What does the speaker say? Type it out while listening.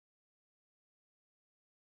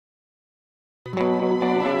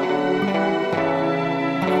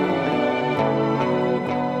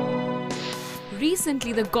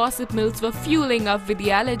Recently, the gossip mills were fueling up with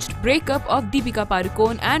the alleged breakup of Deepika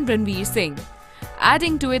Padukone and Ranveer Singh.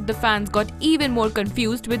 Adding to it, the fans got even more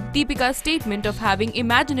confused with Deepika's statement of having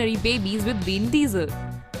imaginary babies with Vin Deisel.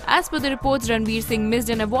 As per the reports, Ranveer Singh missed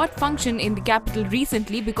an award function in the capital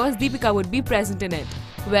recently because Deepika would be present in it.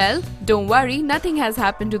 Well, don't worry, nothing has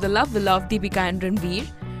happened to the love will of Deepika and Ranveer.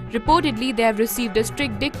 Reportedly, they have received a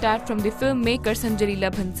strict diktat from the filmmaker Sanjay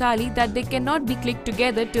Leela Bhansali that they cannot be clicked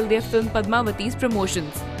together till their film Padmavati's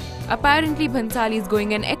promotions. Apparently, Bhansali is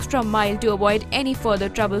going an extra mile to avoid any further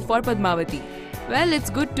trouble for Padmavati. Well, it's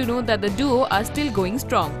good to know that the duo are still going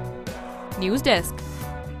strong. News Desk.